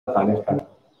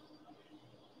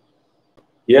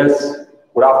Yes,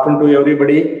 good afternoon to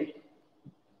everybody.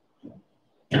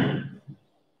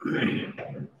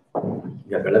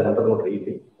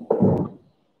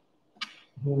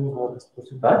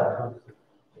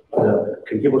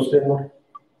 खिड़की पूछते हैं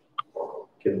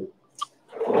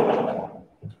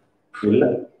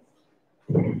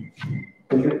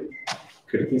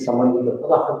खिड़की संबंध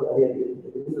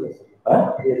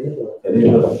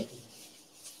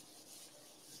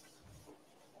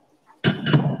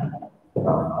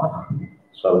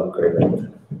सॉल्व करेगा.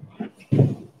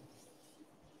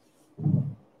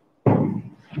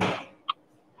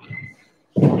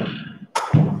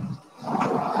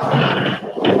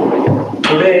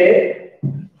 Today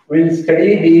we will study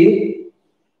the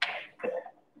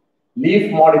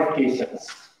leaf modifications.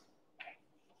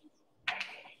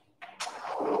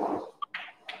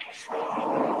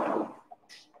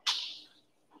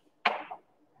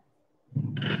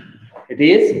 It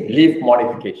is leaf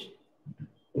modification.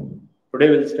 Today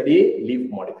we will study leaf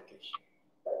modification.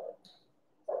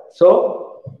 So,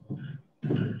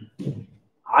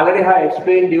 already I have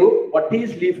explained you what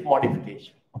is leaf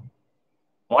modification.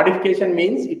 Modification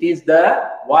means it is the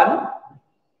one,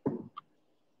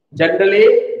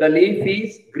 generally the leaf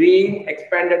is green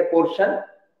expanded portion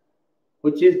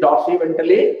which is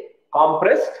dorsiventrally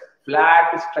compressed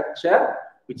flat structure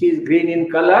which is green in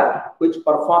color, which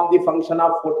perform the function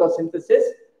of photosynthesis.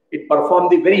 It performs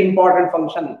the very important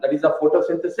function, that is the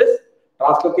photosynthesis,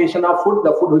 translocation of food,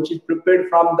 the food which is prepared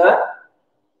from the,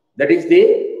 that is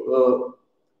the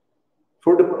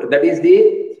food, that is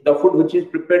the food which is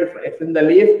prepared from the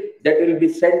leaf, that will be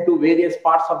sent to various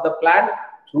parts of the plant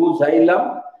through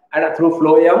xylem and through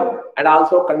phloem, and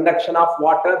also conduction of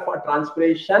water for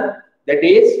transpiration, that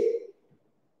is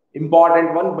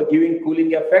important one, by giving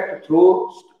cooling effect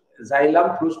through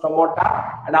xylem, through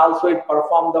stomata, and also it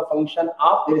performs the function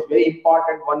of, there is very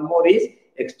important one more is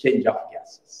exchange of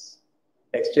gases.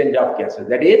 Exchange of gases,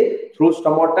 that is through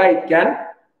stomata it can,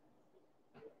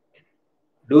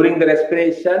 during the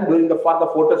respiration, for the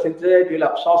photosynthesis, it will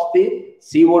absorb the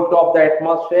CO2 of the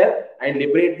atmosphere and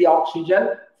liberate the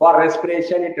oxygen. For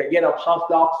respiration, it again absorbs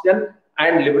the oxygen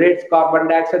and liberates carbon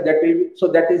dioxide. That will be, so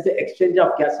that is the exchange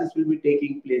of gases will be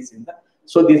taking place in the.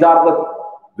 So these are the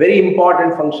very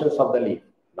important functions of the leaf.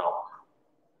 Now,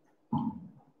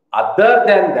 other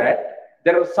than that,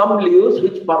 there are some leaves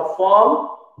which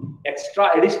perform extra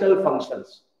additional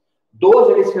functions. Those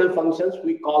additional functions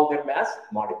we call them as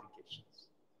modifications.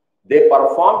 They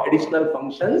perform additional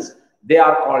functions. They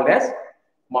are called as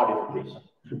modification.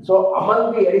 So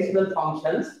among the additional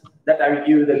functions that I will give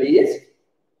you the list,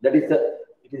 that is the,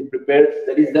 it is prepared,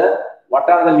 that is the, what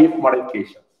are the leaf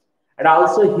modifications. And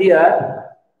also here,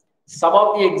 some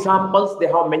of the examples they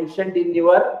have mentioned in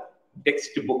your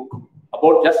textbook.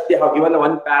 About just they have given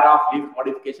one pair of leaf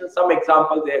modification. Some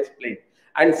examples they explain.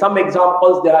 And some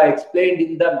examples they are explained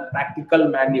in the practical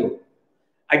manual.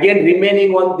 Again,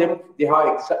 remaining on them, they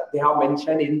have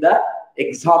mentioned in the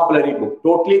exemplary book.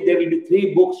 Totally, there will be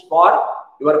 3 books for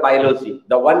your biology.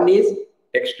 The one is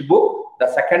textbook. The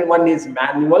second one is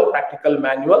manual, practical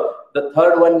manual. The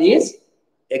third one is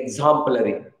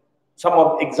exemplary. Some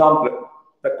of example,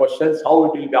 the questions, how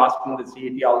it will be asked in the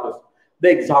CET, all those. The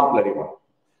exemplary one.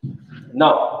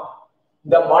 Now,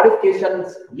 the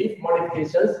modifications, leaf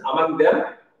modifications, among them,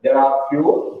 there are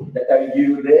few that I will give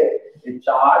you the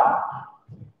chart.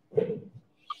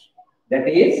 That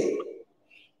is,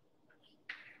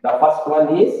 the first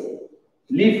one is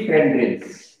leaf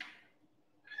tendrils.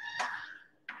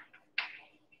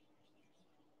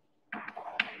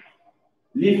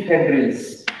 Leaf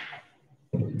tendrils.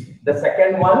 The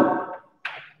second one,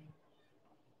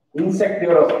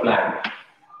 insectivorous plant.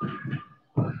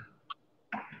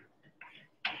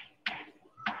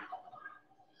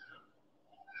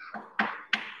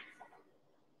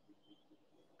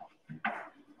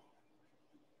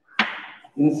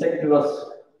 Insectivorous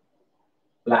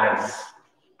plants.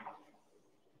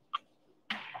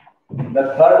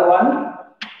 The third one,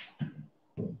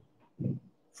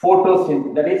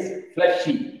 photosynthesis, that is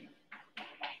fleshy.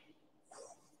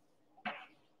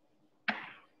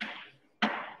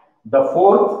 The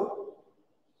fourth,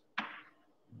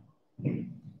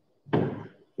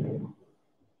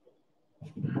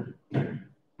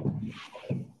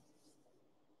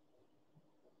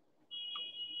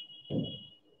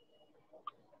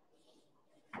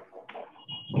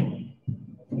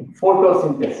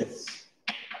 photosynthesis.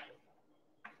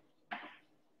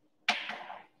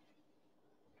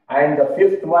 And the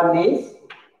fifth one is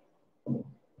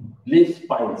leaf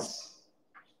spines.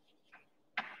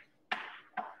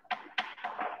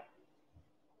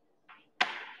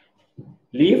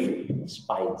 leaf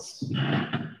spines.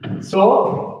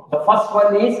 So the first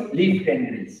one is leaf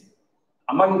tendrils.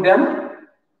 Among them,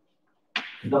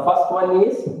 the first one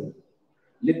is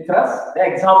Lythras. The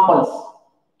examples.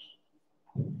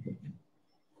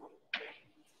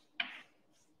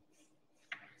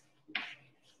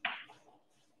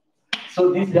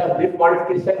 So these are leaf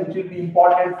modification which will be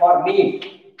important for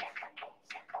me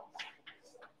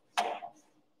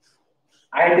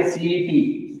and CET.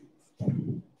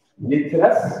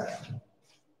 Lythras,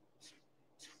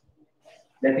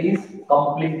 that is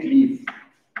complete leaf.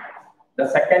 The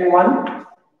second one,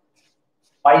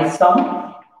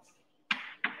 Pisum,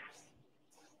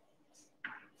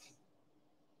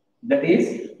 that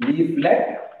is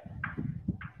leaflet.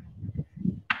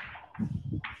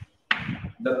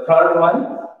 The third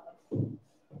one,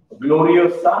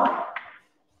 Gloriosa,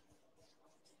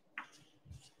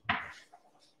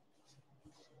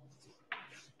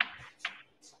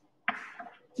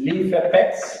 leaf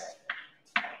apex.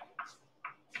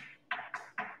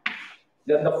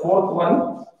 Then the fourth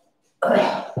one,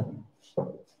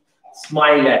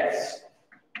 Smilax,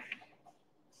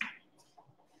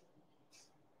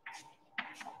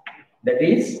 that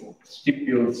is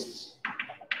stipules.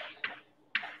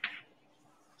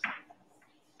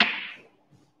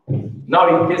 Now,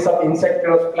 in case of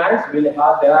insectivorous plants,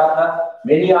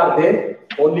 many are there.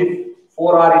 Only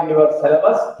 4 are in your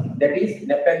syllabus. That is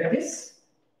Nepenthes,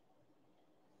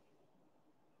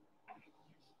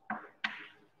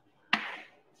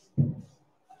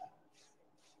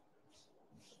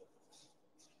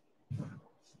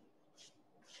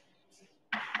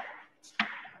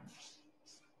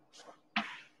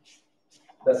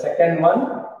 the second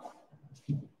one,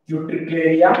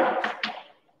 Utricularia,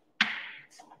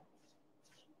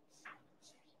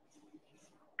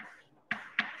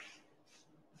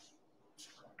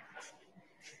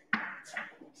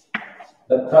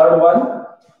 the third one,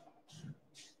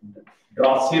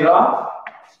 Drosera,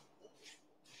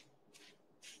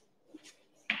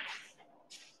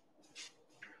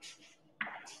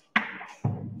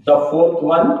 the fourth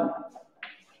one,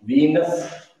 Venus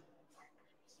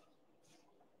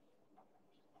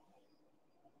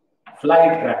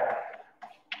flytrap.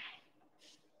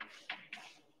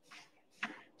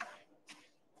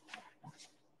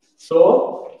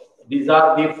 So these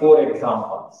are the 4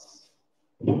 examples.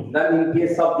 Then in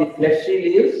case of the fleshy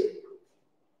leaves,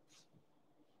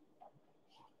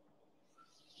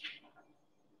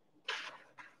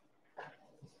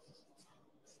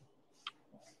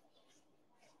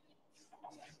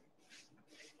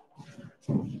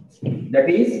 that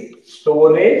is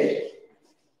storage,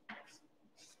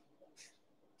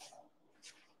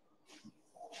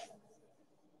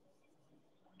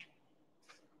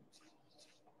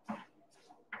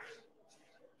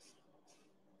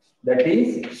 that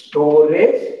is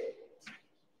storage.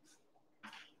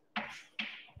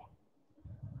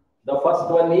 The first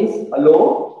one is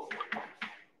aloe,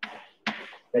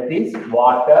 that is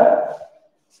water.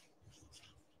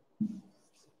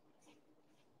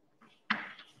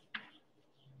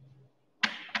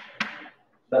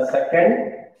 The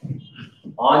second,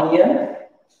 onion,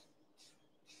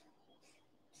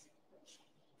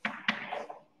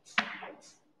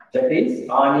 that is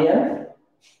onion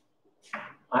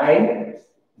and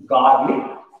garlic,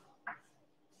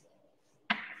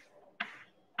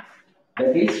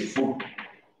 that is food.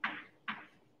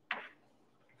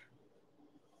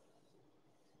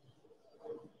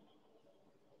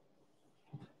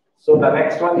 So the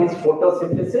next one is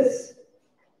photosynthesis.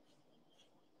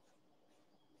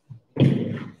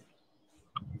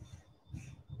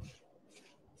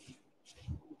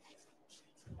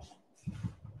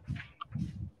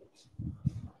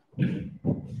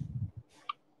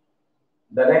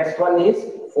 The next one is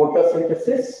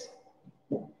photosynthesis.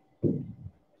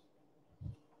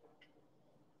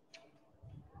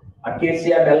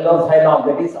 Acacia melanoxylon,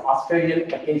 that is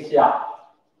Australian acacia.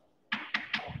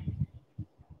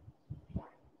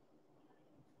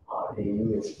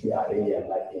 Acacia,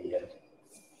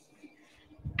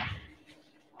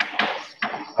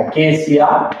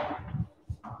 ACACIA.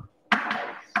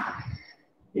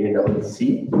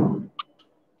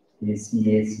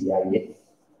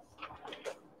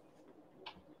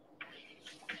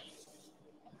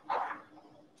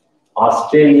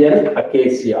 Australian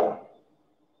acacia.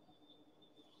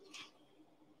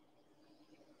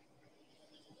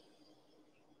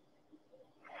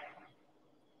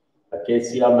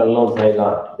 Acacia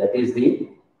melanoxylon, that is the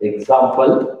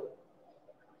example.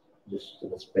 Just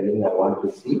the spelling I want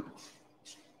to see.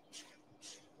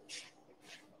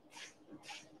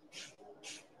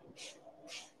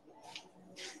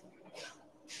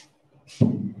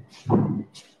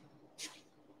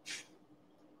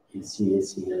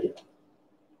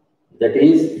 That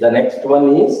is, the next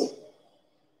one is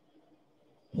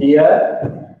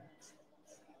here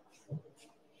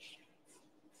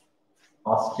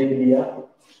Australian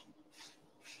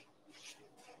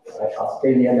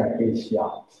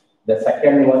acacia. The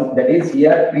second one, that is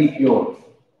here Precure.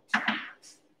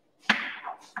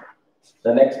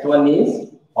 The next one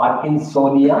is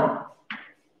Parkinsonia.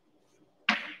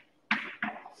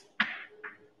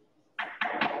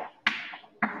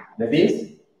 That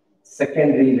is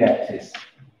secondary rashes.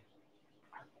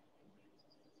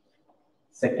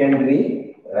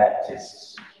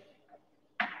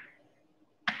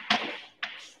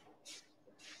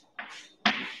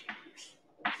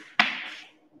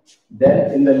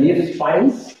 Then in the leaf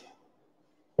spines,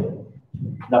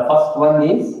 the first one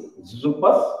is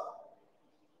Zupus.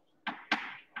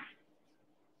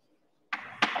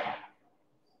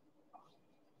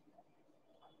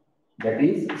 That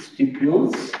is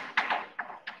stipules.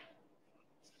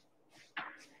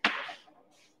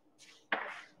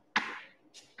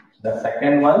 The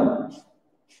second one,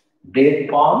 date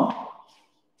palm.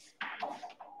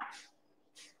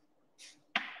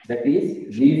 That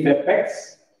is leaf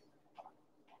apex.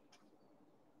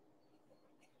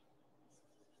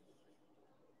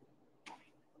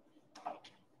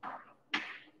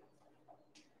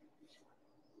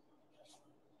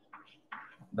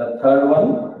 The third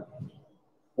one,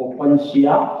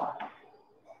 Opuntia.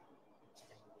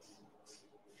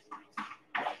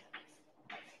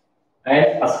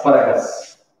 And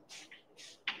asparagus.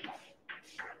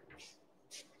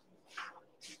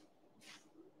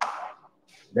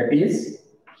 That is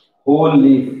whole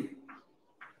leaf.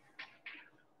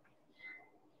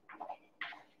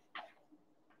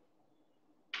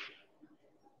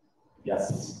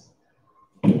 Yes.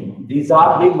 These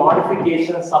are the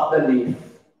modifications of the leaf.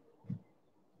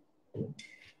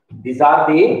 These are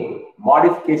the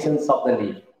modifications of the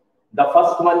leaf. The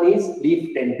first one is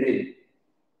leaf tendril.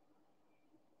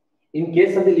 In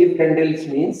case of the leaf tendrils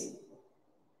means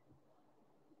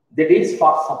that is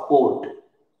for support.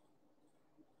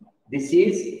 This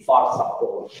is for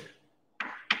support.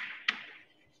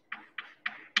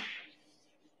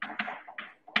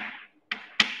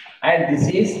 And this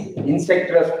is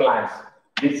insectivorous plants.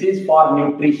 This is for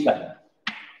nutrition.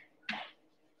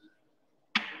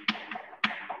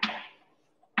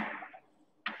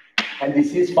 And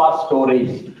this is for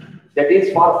storage. That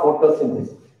is for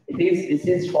photosynthesis. This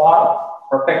is for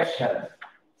protection.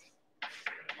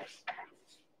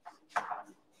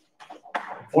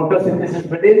 Photosynthesis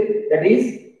material, that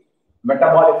is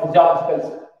metabolic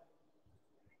physiological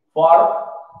for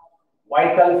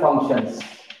vital functions.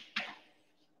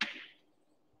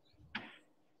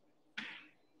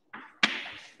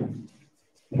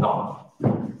 Now,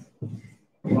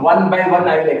 one by one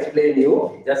I will explain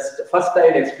you. Just first I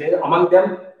will explain. Among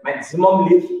them, maximum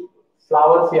leaf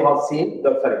flowers you have seen.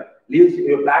 Leaves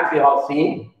plants you have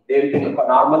seen. They will be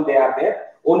normal. They are there.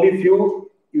 Only few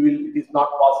it is not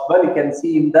possible. You can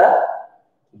see in the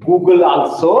Google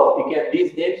also. You can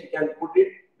these names you can put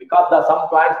it because some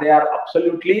plants they are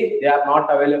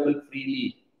not available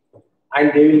freely,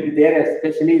 and they will be there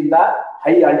especially in the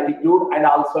high altitude and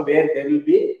also where there will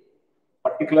be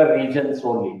particular regions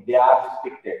only. They are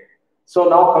restricted. So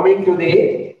now coming to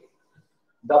the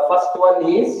first one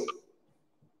is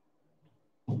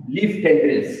leaf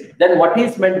tendrils. Then what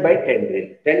is meant by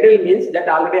tendril? Tendril means that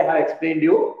already I have explained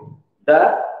you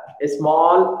a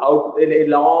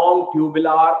long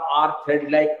tubular or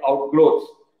thread-like outgrowths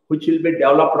which will be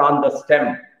developed on the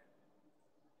stem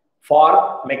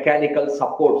for mechanical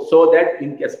support, so that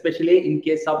especially in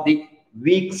case of the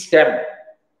weak stem,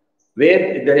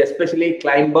 where there are especially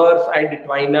climbers and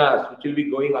twiners which will be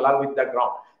going along with the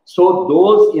ground.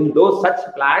 So in those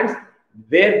such plants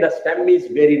where the stem is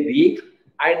very weak,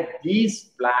 and these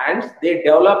plants they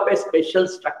develop a special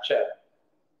structure.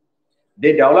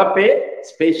 That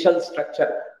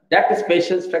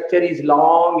special structure is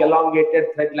long,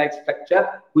 elongated thread-like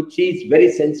structure, which is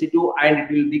very sensitive, and it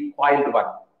will be coiled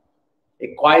one,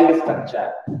 a coiled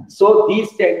structure. So these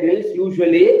tendrils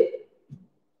usually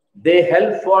they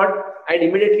help for, and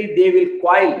immediately they will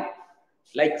coil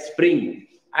like spring.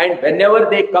 And whenever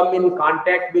they come in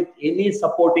contact with any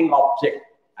supporting object,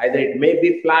 either it may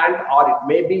be plant or it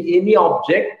may be any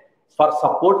object for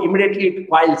support, immediately it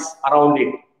coils around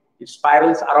it. It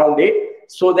spirals around it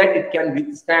so that it can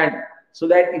withstand, so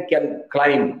that it can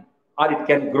climb or it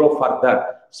can grow further.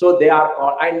 So they are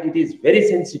called, and it is very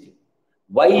sensitive.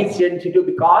 Why is sensitive?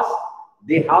 Because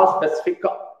they have specific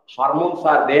hormones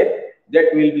are there that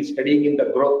we will be studying in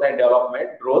the growth and development.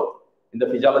 in the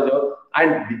physiology.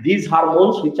 And these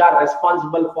hormones which are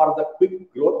responsible for the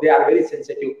quick growth, they are very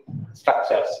sensitive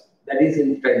structures. That is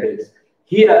in tendrils.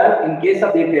 Here, in case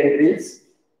of the tendrils,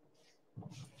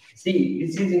 see,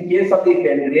 this is in case of the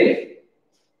tendril,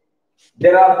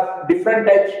 there are different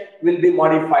types will be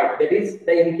modified. That is,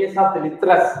 in case of the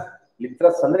lithrus,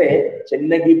 lithrus andre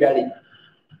chennagi bali,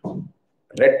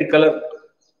 red color,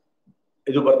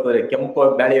 idu bartade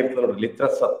kempu bali irtade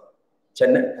lithrus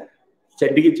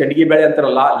chennagi bali antara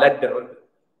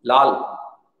lal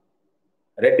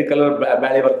red color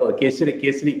bali bartade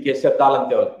kesari dal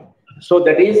ante. So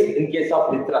that is in case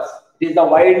of lithrus. It is a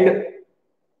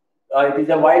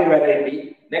wild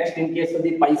variety. Next, in case of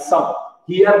the pisum,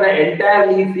 here the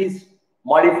entire leaf is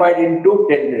modified into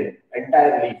tendril,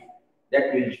 entire leaf.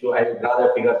 That will show. I will draw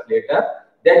the figures later.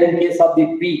 Then in case of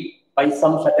the P,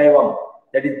 Pisum sativum,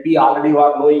 that is P already you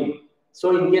are knowing.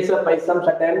 So in case of Pisum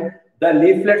sativum, the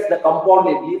leaflets, the compound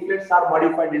leaflets are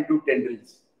modified into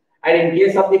tendrils. And in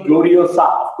case of the Gloriosa,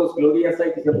 of course, Gloriosa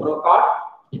it is a monocot.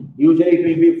 Usually it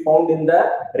will be found in the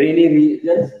rainy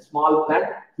regions, small plant.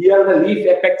 Here the leaf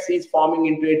apex is forming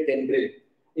into a tendril.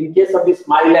 In case of the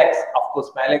Smilax, of course,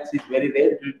 Smilax is very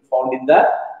rare. It will be found in the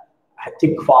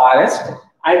thick forest.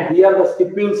 And here the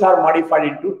stipules are modified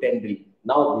into tendril.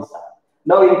 Now these are.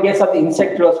 Now in case of the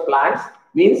insectivorous plants,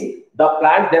 means the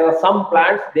plants, there are some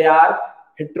plants, they are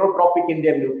heterotrophic in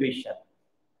their nutrition.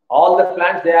 All the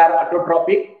plants, they are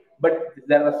autotrophic, but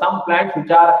there are some plants which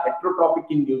are heterotrophic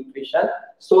in nutrition.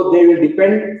 So they will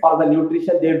depend for the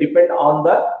nutrition, they will depend on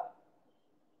the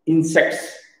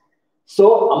insects.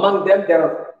 So among them, there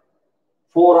are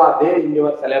 4 are there in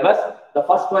your syllabus. The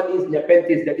first one is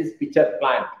Nepenthes, that is pitcher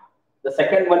plant. The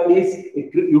second one is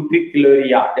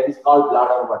Utricularia, that is called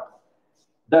bladderwort.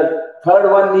 The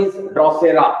third one is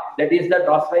Drosera, that is the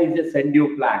Drosera is a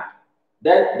sendew plant.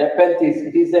 Then Nepenthes,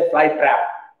 it is a fly trap.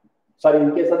 Sorry,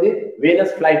 in case of the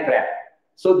Venus fly trap.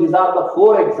 So these are the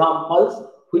 4 examples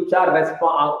which are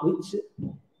which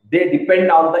they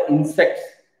depend on the insects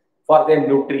for their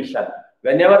nutrition.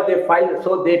 Whenever they find,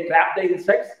 so they trap the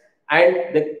insects and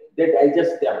they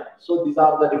digest them. So these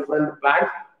are the different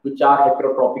plants which are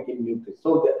heterotrophic in nutrition.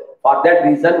 So for that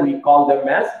reason, we call them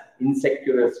as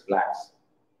insectivorous plants.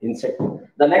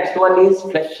 The next one is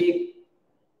fleshy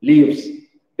leaves.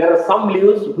 There are some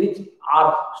leaves which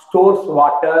are stores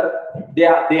water. They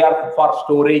are for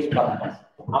storage purpose.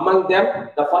 Among them,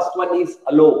 the first one is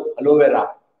aloe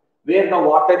vera, where the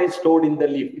water is stored in the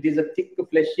leaf. It is a thick,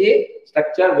 fleshy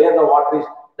structure where the water is.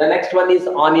 The next one is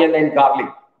onion and garlic.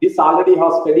 This already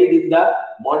has studied in the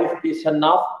modification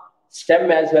of stem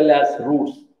as well as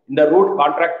roots. In the root,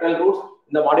 contractile roots,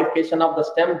 in the modification of the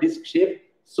stem, disc shape.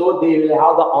 So they will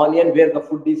have the onion where the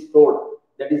food is stored.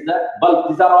 That is the bulb.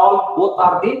 These are all, both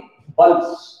are the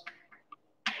bulbs.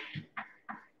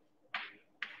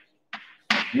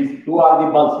 These 2 are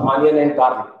the bulbs, onion and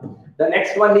garlic. The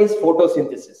next one is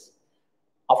photosynthesis.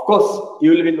 Of course,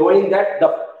 you will be knowing that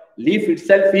the leaf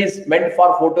itself is meant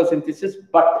for photosynthesis,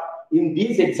 but in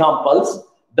these examples,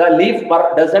 the leaf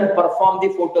doesn't perform the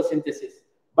photosynthesis.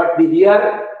 But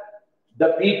here,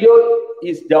 the petiole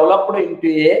is developed into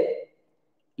a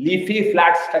leafy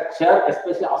flat structure,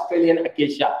 especially Australian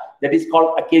acacia, that is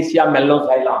called Acacia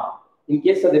melanoxylon. In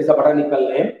case of, there is a botanical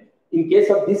name. In case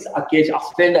of this acacia,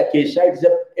 Australian acacia, it's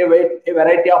a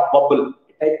variety of bubble,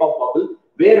 a type of bubble,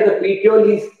 where the petiole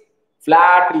is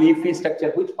flat leafy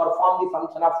structure which perform the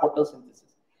function of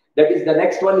photosynthesis. That is, the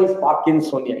next one is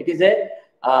Parkinsonia. It is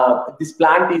this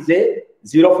plant is a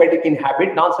xerophytic in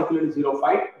habit, non-circular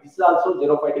xerophyte. This is also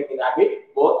xerophytic in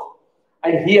habit, both.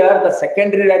 And here the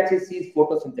secondary axis is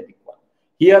photosynthetic one.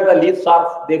 Here the leaves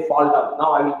are, they fall down.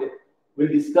 Now I will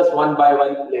discuss one by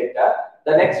one later.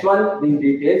 The next one in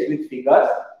details with figures.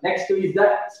 Next is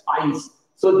the spines.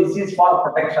 So this is for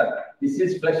protection. This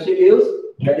is fleshy leaves,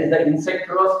 that is the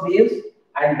insectivorous leaves,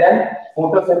 and then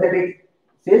photosynthetic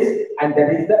cyst, and that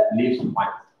is the leaf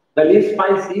spines. The leaf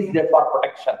spines is there for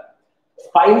protection.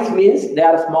 Spines means they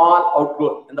are small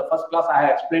outgrowth. In the first class I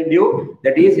have explained you,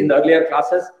 that is in the earlier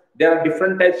classes, there are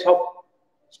different types of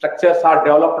structures are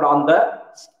developed on the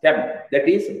stem. That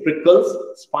is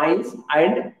prickles, spines,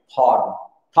 and thorn.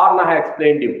 Thorn I have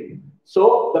explained you.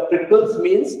 So the prickles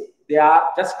means they are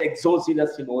just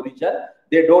exogenous in origin.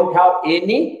 They don't have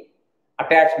any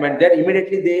attachment. Then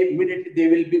immediately they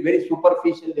will be very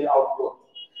superficial. They outgrow.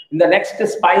 In the next,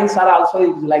 spines are also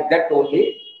like that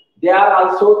only. They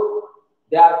are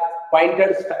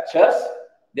pointed structures.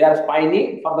 They are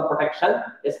spiny for the protection,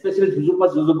 especially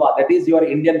Jujuba, that is your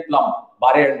Indian plum,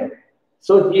 Barendo.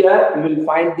 So here you will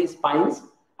find these spines.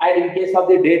 And in case of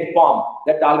the date palm,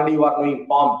 that already you are knowing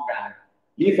palm plant,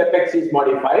 leaf apex is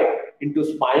modified. into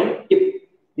spine tip.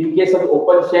 In case of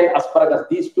open shade asparagus,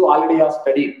 these two already are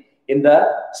studied in the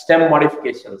stem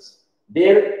modifications.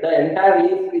 There, the entire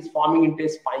leaf is forming into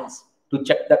spines to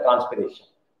check the transpiration.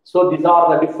 So these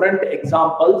are the different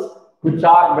examples which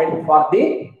are meant for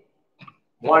the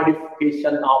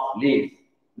modification of leaves.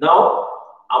 Now,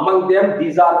 among them,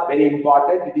 these are very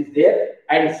important. It is there,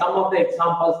 and some of the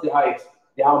examples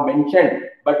they have mentioned,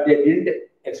 but they didn't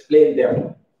explain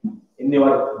them in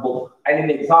your book. And in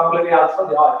the exemplary also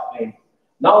they are explained.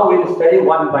 Now we will study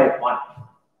one by one.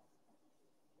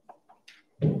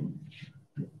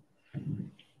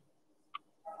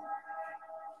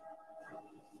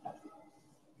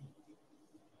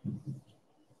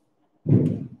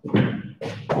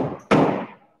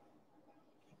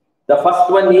 The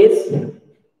first one is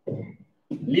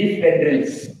leaf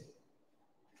tendrils.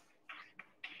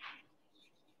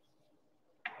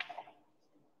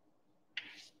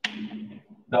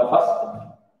 The first,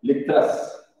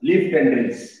 litrus, leaf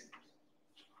tendrils.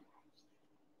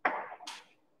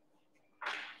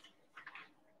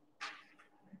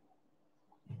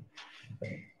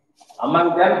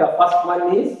 Among them, the first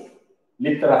one is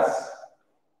litrus.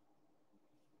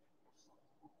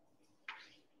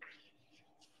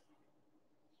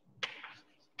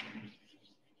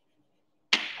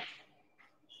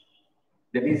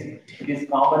 That is, it is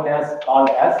common as called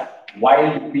as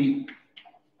wild pea.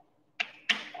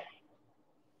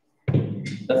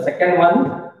 The second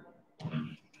one,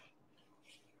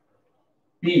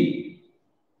 pea,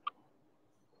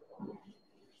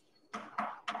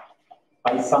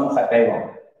 Pisum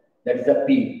sativum. That is the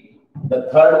pea. The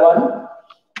third one,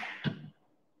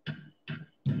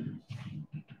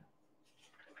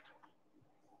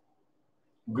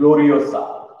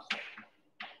 gloriosa.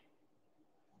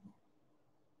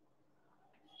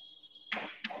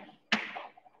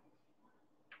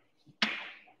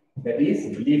 That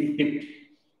is leaf tip.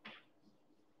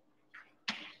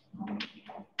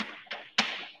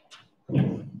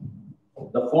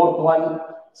 The fourth one,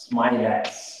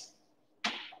 smilax.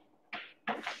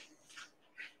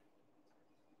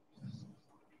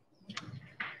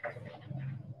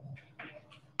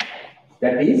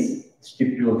 That is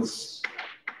stipules.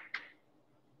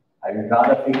 I will draw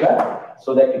the figure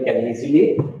so that you can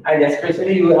easily, and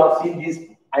especially you have seen this,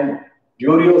 and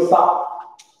gloriosa.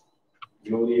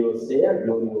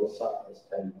 Gloriosa. This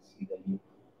time you see the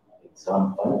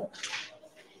example.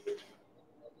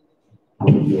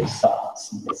 Gloriosa.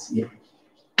 See this here.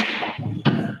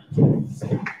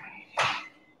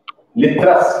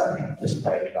 Litrus. Just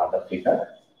try to draw the figure.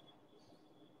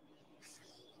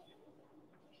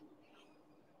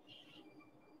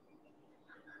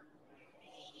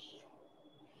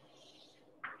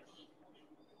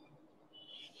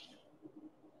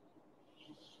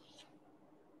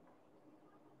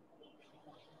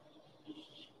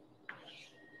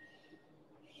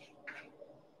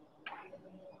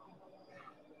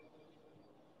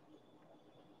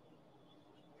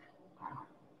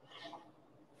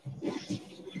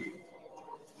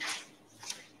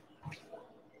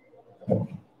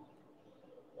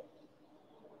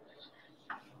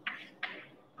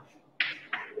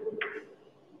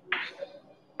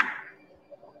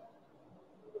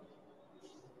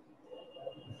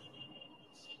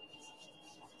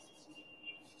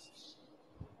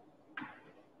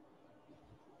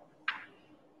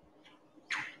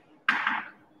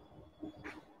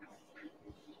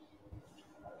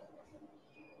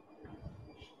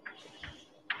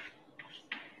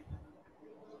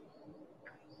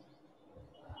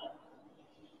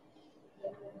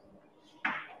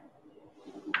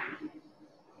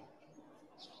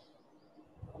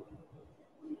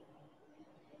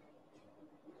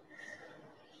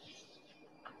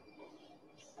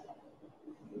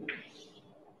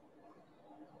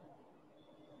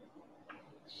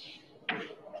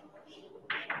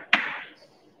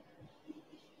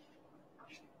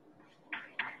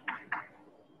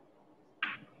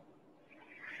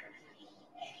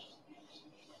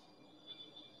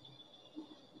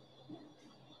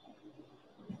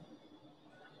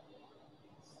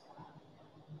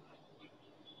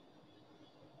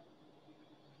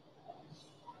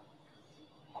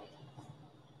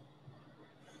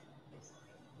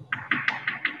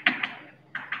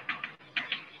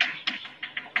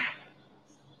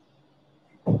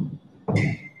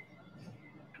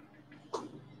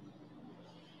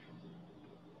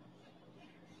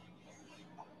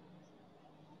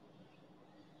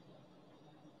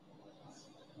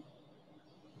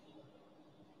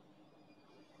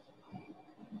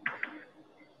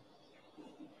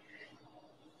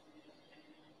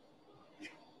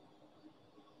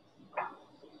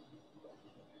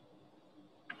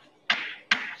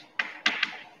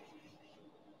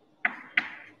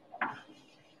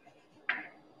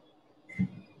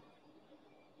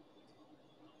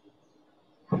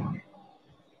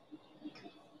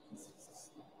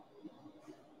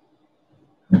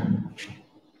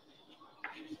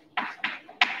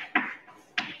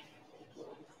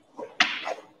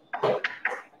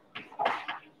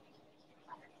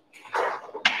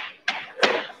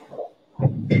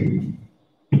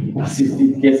 This is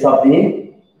the case of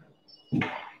the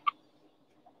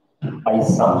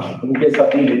bison. In case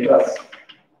of the litrus,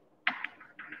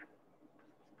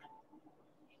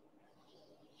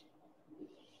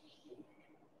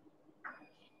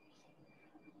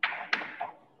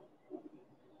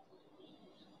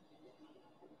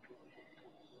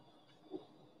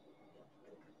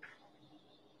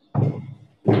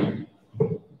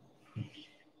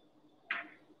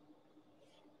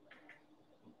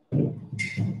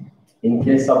 in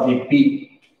case of the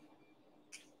pea,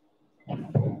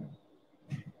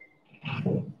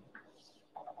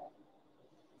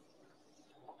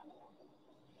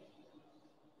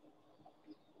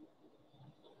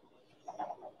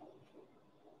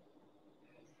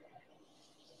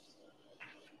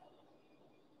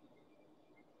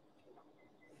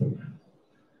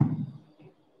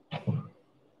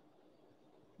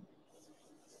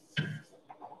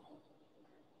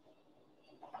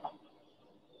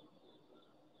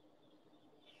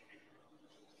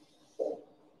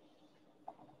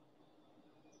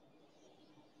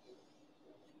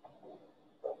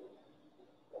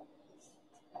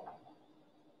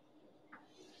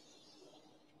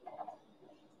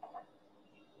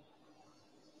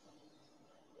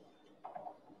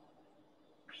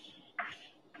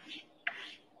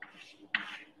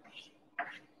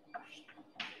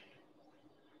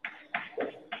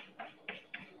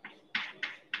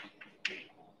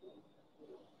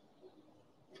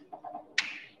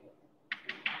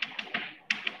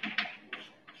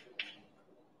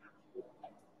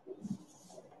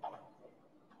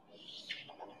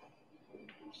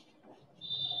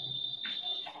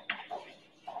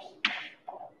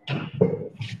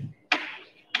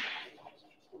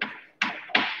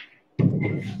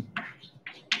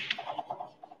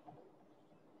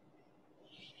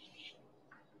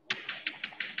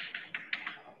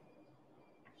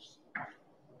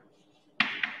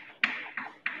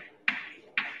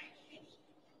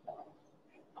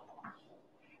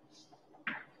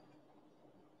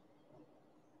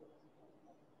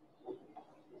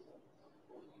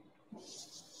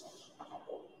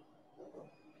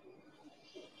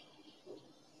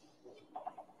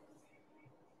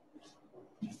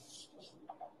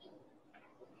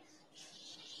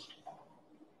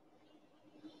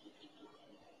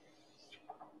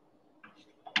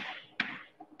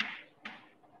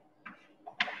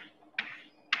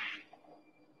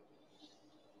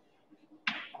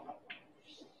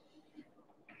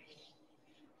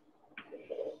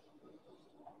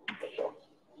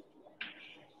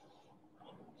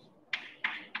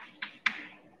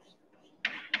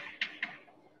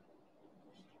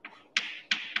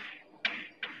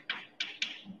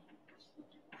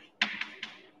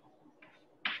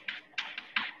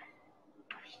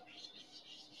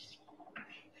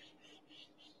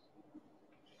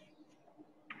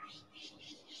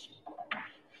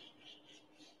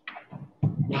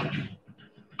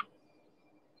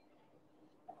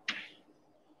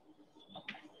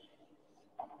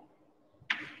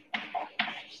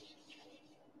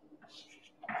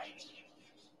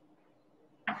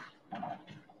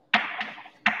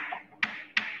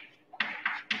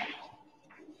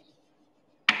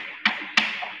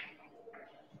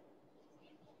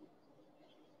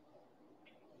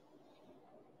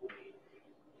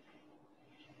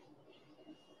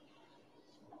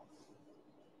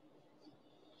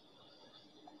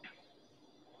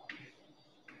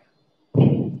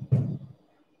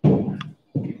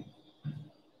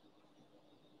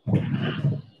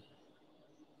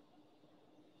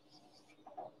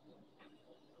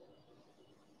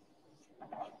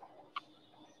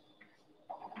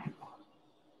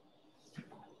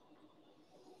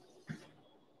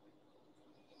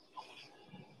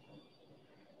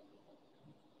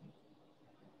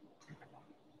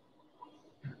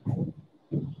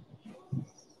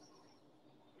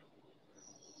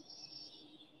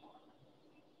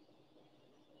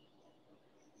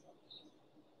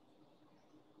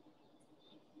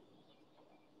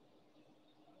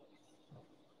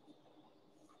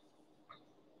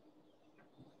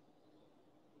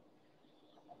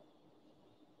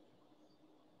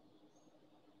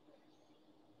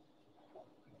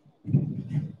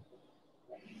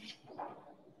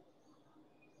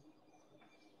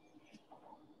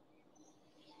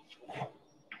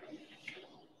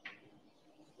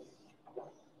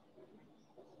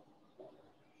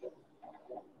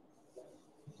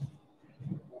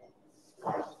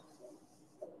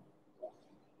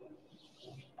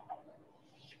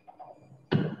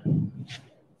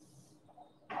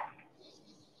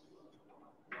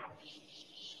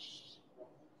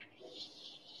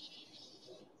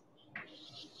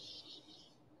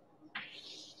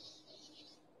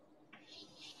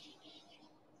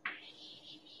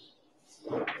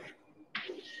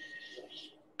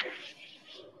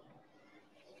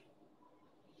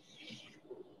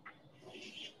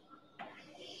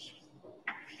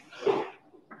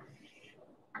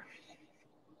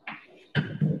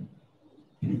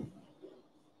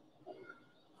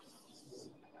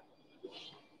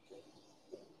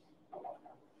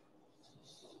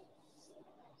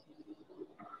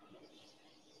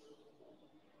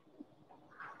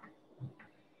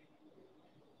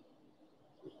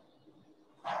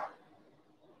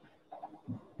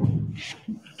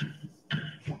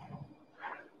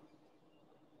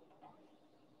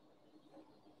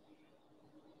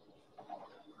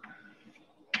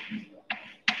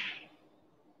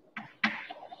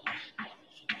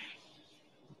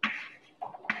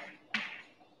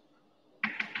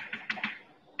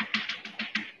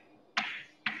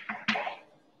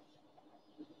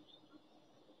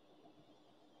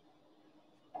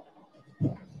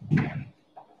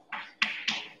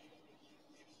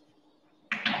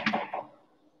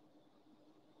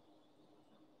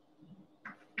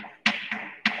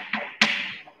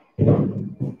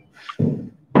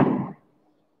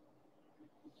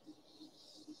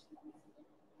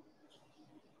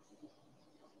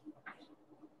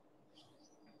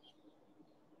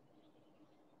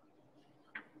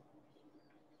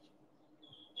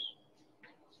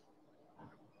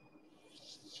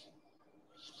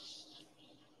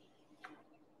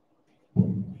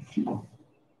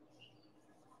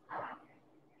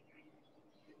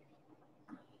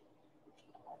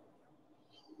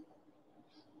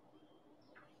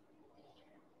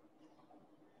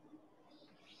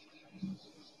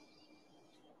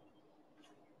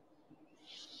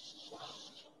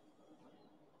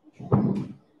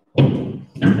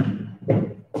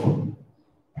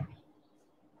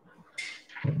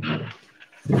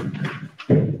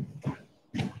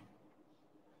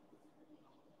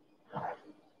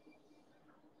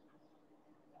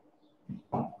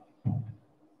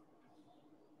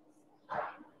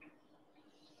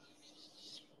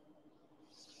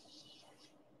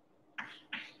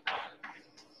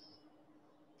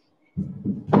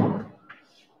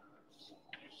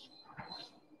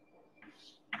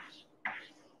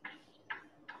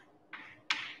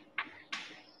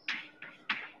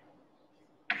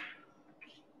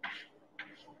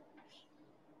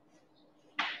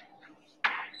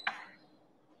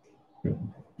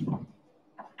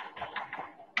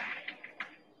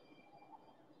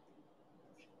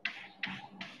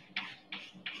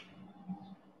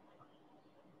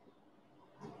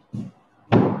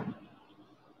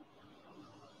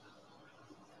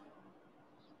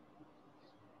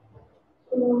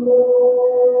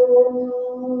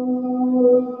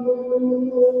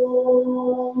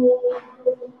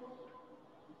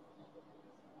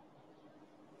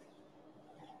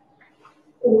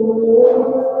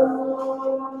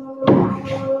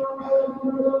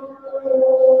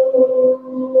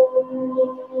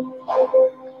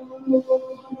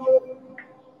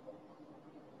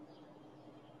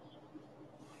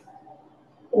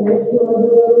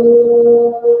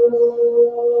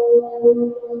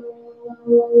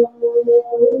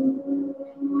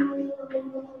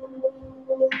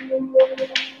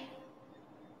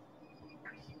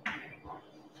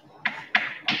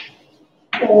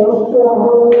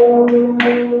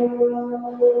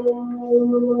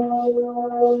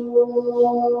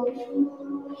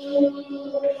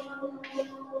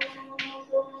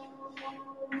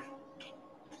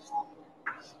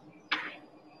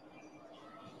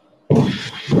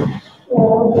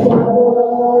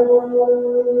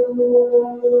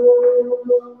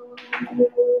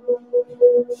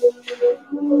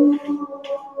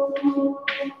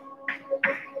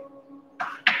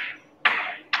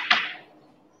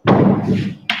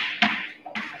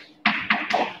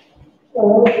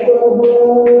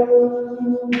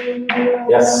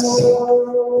 Yes,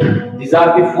 these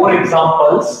are the 4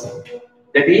 examples.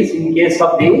 That is, in case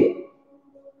of the,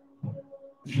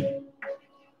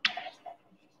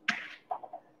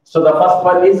 so the first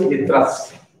one is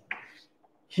lithrus.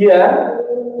 Here,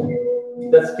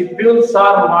 the stipules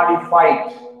are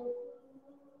modified.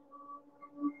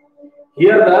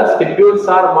 Here, the stipules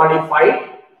are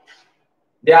modified.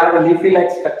 They are the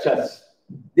leafy-like structures.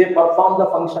 They perform the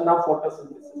function of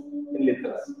photosynthesis in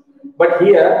lithrus. But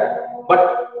here,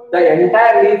 the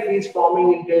entire leaf is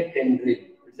forming into a tendril.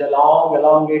 It's a long,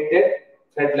 elongated,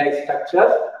 thread-like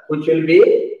structure which will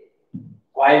be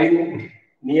coiling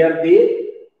near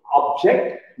the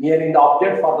object, nearing the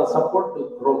object for the support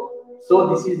to grow.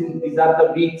 So these are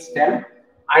the weak stem,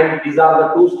 and these are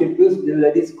the 2 stipules.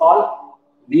 That is called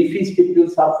leafy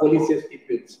stipules or foliaceous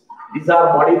stipules. These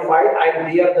are modified,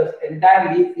 and here the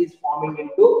entire leaf is forming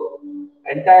into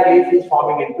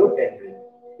tendril.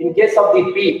 In case of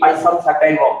the P, Pisum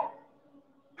sativum.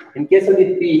 In case of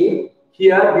the P,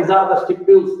 here these are the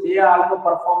stipules. They also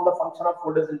perform the function of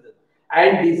photosynthesis.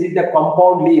 And this is the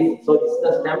compound leaf. So this is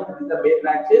the stem, this is the main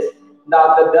branches.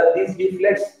 These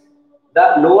leaflets,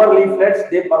 the lower leaflets,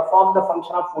 they perform the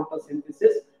function of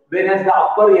photosynthesis, whereas the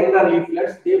upper younger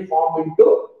leaflets, they form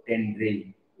into tendril.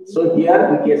 So here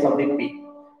in case of the P.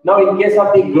 Now in case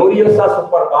of the Gloriosa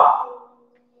superba,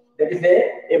 that is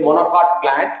a monocot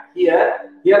plant.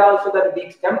 Here also the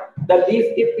weak stem. The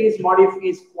leaf tip is forming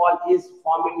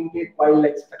into a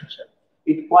coil-like structure.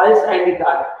 It coils and it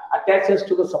attaches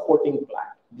to the supporting plant.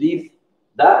 Leaf,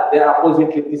 they are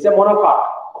opposite leaf. This is a monocot.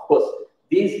 Of course,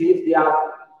 these leaves, they are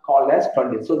called as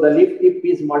tendril. So the leaf tip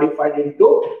is modified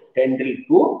into tendril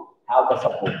to have the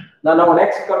support. Now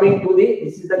next coming to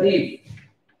this is the leaf.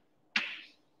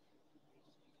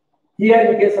 Here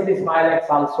in case of the smilax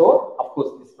also, of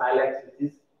course, the smilax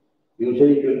is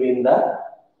usually it will be in the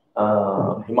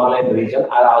Himalayan region,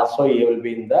 and also it will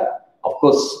be in the, of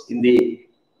course, in the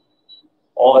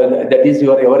or that is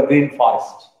your evergreen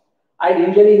forest. And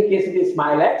usually in case it is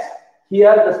smilax,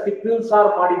 here the stipules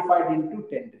are modified into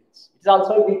tendrils. It's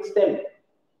also a big stem.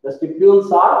 The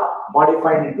stipules are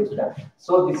modified into stem.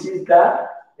 So this is the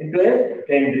into a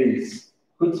tendrils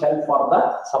which help for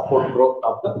the support growth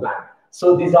of the plant.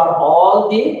 So these are all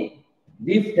the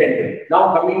leaf tendrils.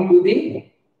 Now coming to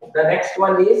the next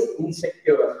one is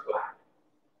insectivorous plant.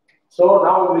 So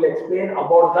now we will explain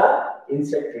about the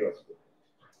insectivorous plant.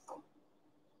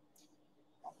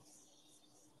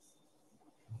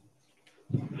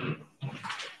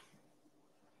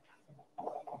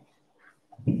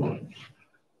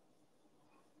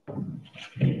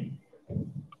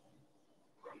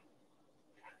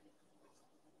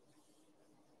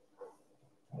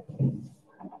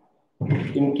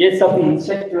 In case of the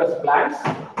insectivorous plants,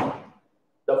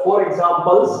 the 4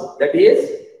 examples, that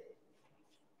is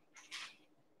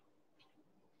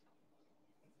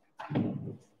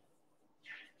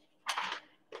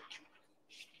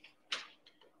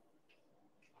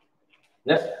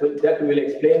next that we will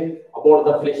explain about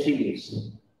the fleshy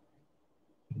leaves.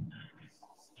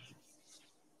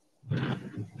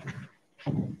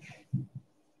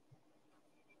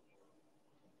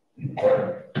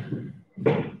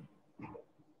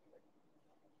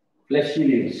 Fleshy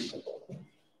leaves.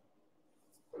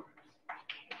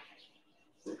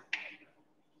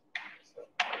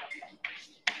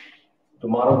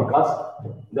 Tomorrow, because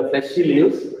the fleshy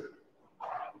leaves,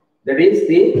 that is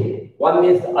the one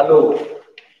is aloe.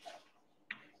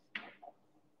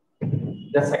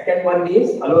 The second one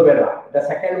is aloe vera. The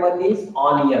second one is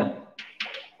onion.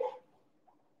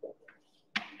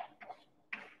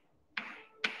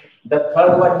 The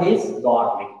third one is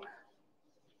garlic.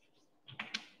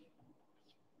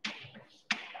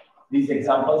 These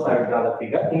examples I will draw the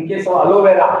figure. In case of aloe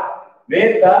vera,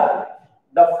 where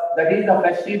that is the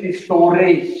fleshy the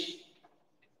storage.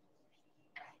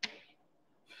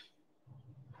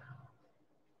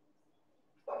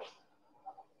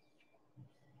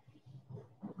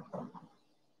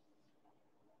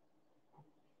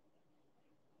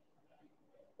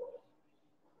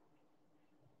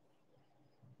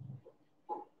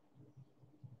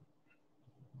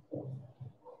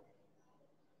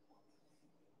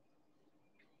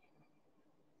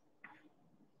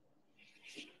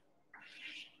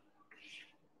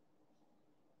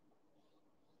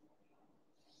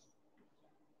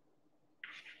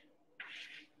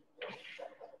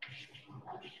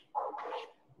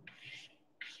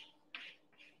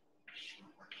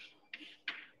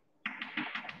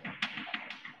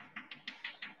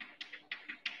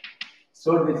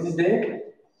 So this is the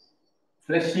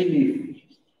fleshy leaf.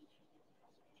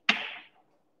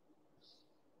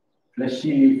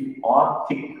 Fleshy leaf or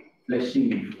thick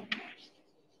fleshy leaf.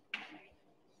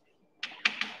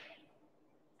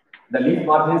 The leaf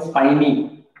margin is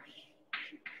spiny.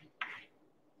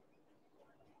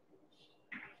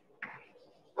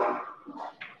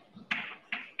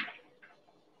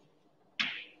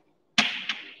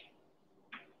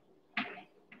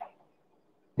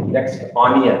 Next,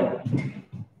 onion.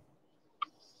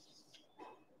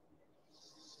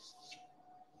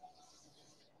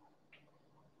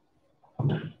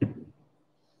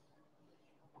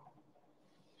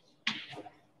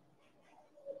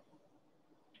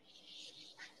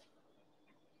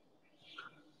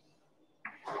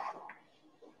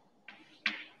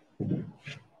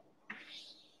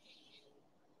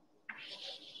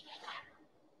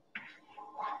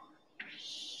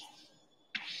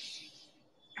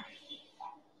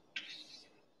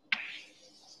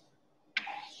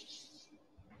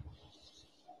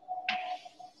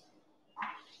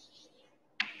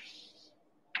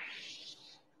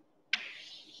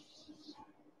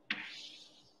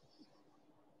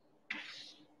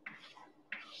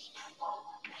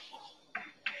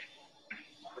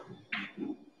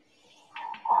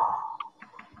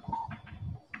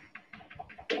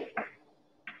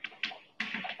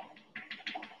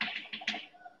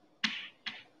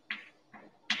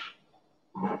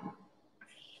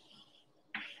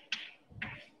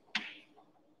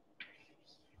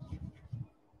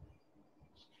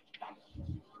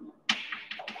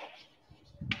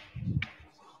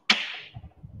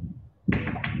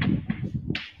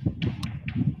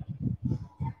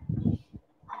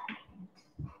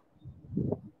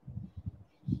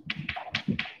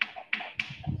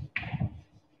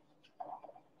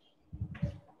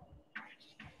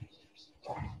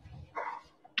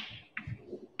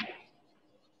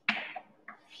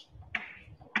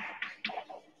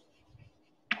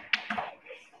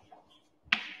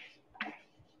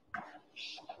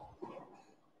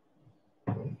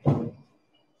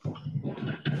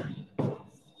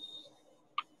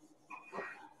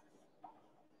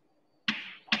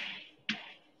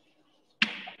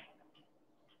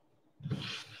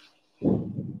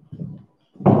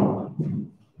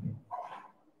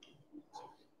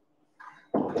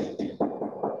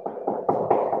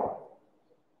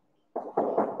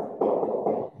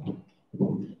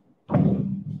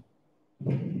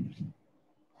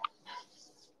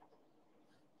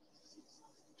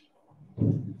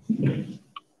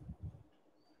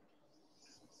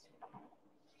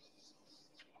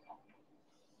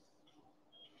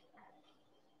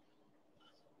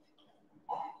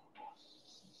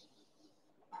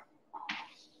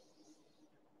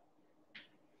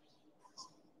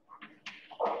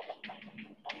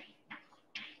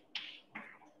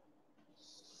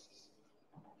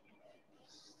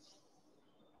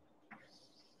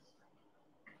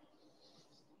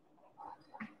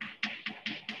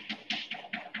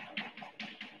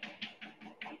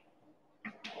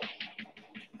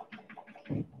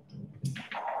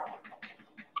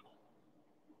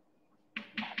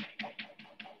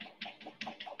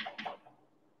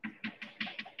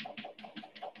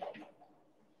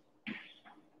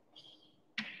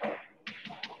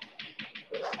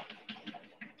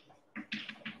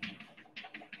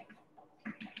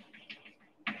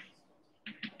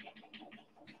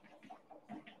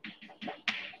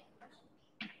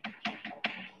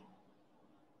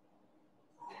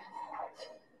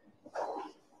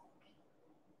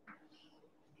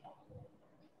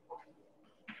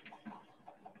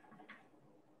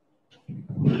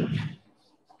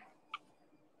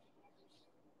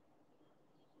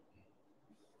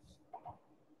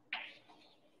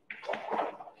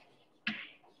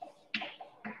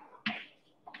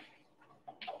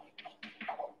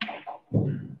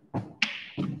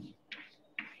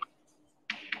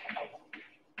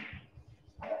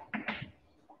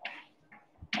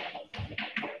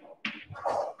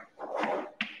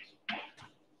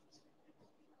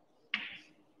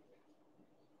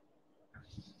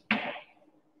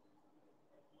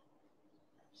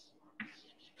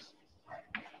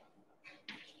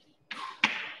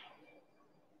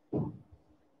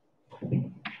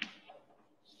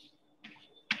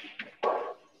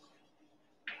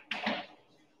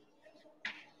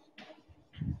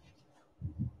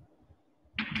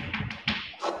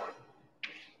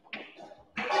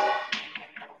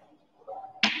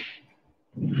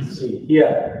 See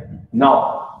here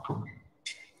now,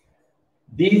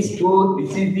 these two,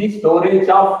 this is the storage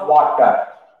of water,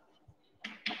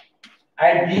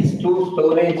 and these two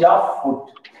storage of food.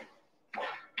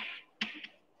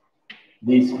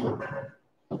 These two.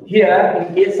 Here,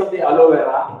 in case of the aloe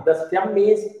vera, the stem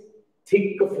is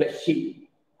thick, fleshy.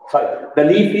 Sorry, the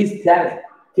leaf is thin,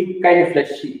 thick, kind of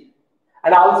fleshy,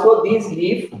 and also these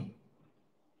leaf,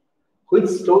 which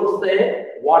stores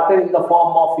the water in the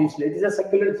form of fish. It is a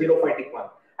succulent xerophytic one,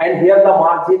 and here the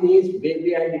margin is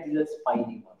wavy and it is a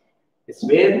spiny one. It's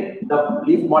where the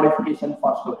leaf modification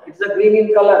for store. It's a green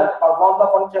in color, perform the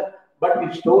function, but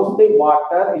it stores the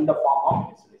water in the form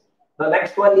of fish. The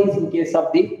next one is in case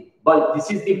of the bulb. This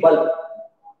is the bulb.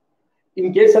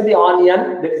 In case of the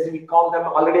onion, that is, we call them,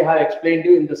 already have explained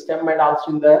to you in the stem and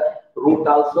also in the root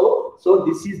also. So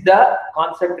this is the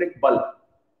concentric bulb.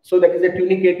 So that is a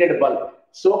tunicated bulb.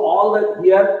 So all the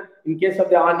here, in case of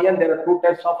the onion, there are two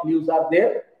types of leaves are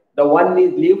there. The one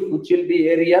is leaf which will be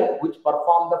aerial, which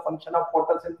perform the function of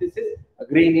photosynthesis,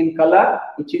 green in color,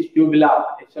 which is tubular,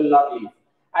 acellular leaf.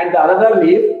 And the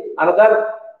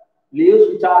another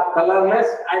leaves which are colorless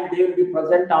and they will be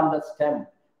present on the stem.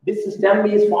 This stem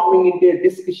is forming into a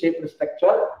disc-shaped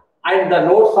structure, and the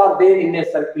nodes are there in a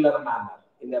circular manner,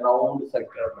 in a round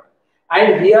circular manner.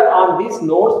 And here on these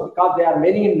nodes, because they are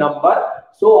many in number,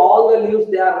 so all the leaves,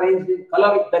 they are arranged in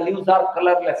color. The leaves are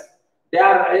colorless. They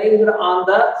are arranged on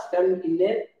the stem in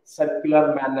a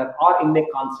circular manner or in a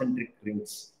concentric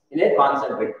rings. In a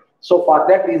concentric. So for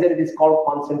that reason, it is called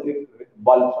concentric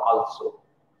bulbs also.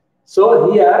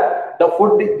 So here, the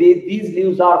food, these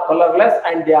leaves are colorless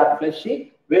and they are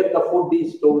fleshy, where the food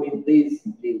is stored in these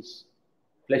leaves,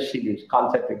 fleshy leaves,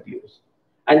 concentric leaves.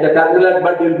 And the terminal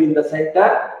bud will be in the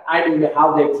center, and you may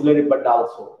have the axillary bud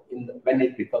also when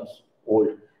it becomes old.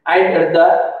 And at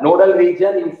the nodal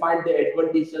region, you find the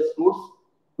adventitious roots,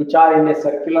 which are in a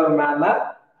circular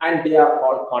manner, and they are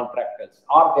called contractils,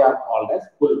 or they are called as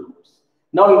pull roots.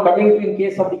 Now, coming to in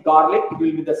case of the garlic, it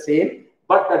will be the same,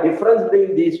 but the difference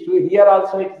between these two, here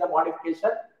also it is a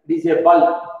modification. It is a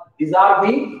bulb. These are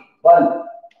the bulb.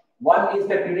 One is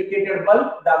the tunicated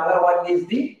bulb, the other one is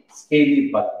the scaly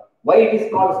bulb. Why it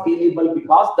is called scaly bulb?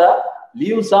 Because the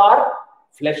leaves are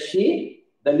fleshy.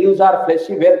 The leaves are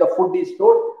fleshy where the food is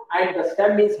stored, and the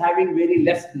stem is having very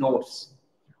less nodes.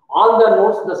 On the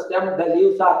nodes, the stem, the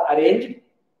leaves are arranged.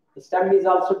 The stem is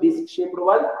also disc-shaped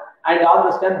one, and on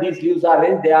the stem, these leaves are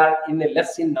arranged. They are in a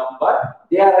less in number.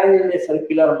 They are arranged in a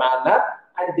circular manner,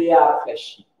 and they are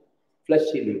fleshy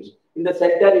leaves. In the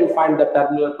center, you find the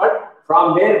terminal bud.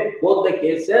 From where both the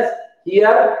cases,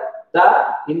 here the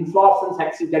inflorescence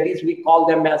axis, that is, we call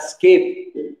them as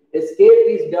scape. A scape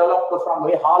is developed from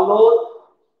a hollow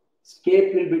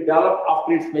Scape will be developed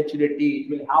after its maturity. It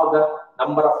will have the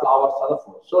number of flowers on the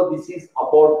fruit. So this is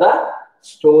about the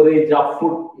storage of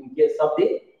food in case of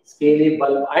the scaly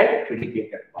bulb and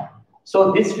triticated bulb.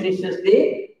 So this finishes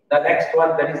the next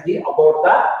one, that is the about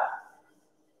the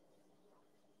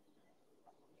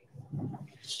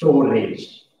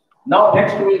storage. Now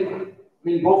next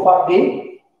we'll go for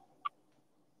the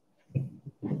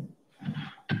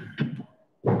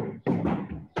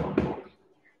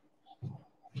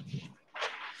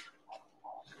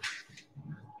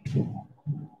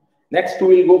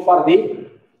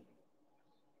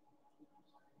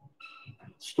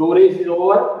storage is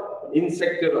over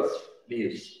insectivorous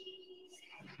leaves.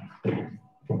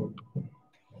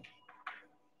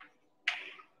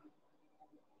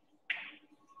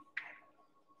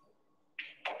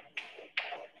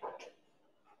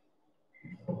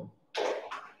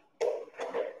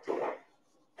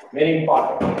 Very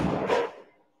important.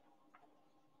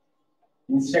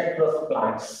 Insectivorous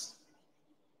plants.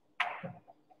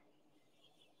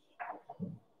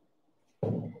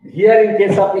 Here, in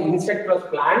case of the insectivorous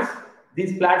plants,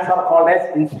 these plants are called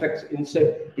as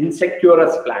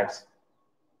insectivorous plants.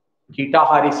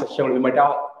 Kitahari Sashagalu. You might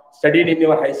have studied in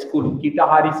your high school.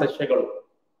 Kitahari Sashagalu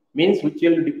means which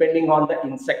will depending on the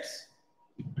insects.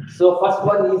 So first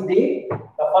one is the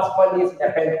first one is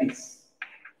Nepenthes.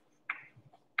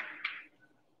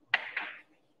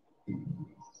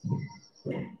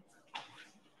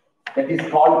 That is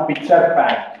called pitcher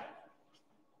plant.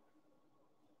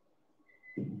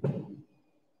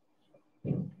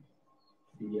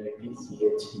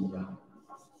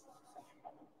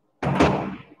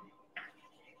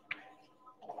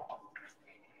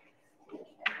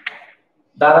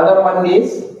 The other one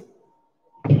is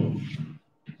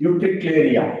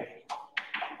Utricularia.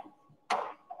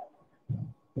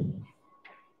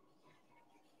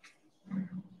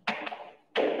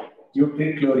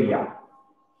 Utricularia.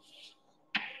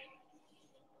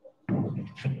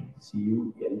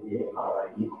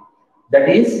 C-U-L-A-R-I-E. That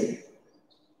is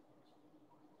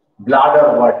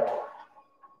bladderwort.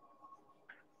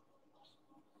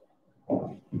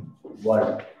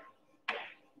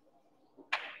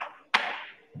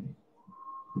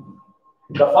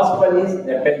 The first one is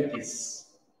Nepenthes.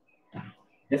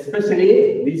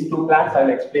 Especially these two plants, I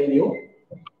will explain you.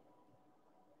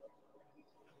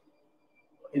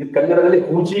 In Kannadadalli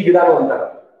Hoochi Gida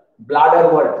antaru,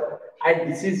 bladderwort, and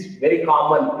this is very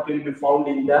common. It will be found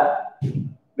in the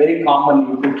very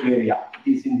common Utricularia.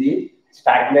 It is in the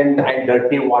stagnant and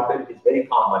dirty water. It is very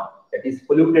common. That is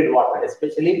polluted water,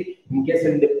 especially in case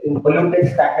in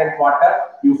polluted stagnant water,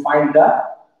 you find the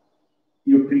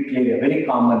Utricularia very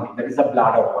common. That is a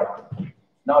bladderwort.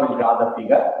 Now we'll draw the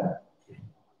figure.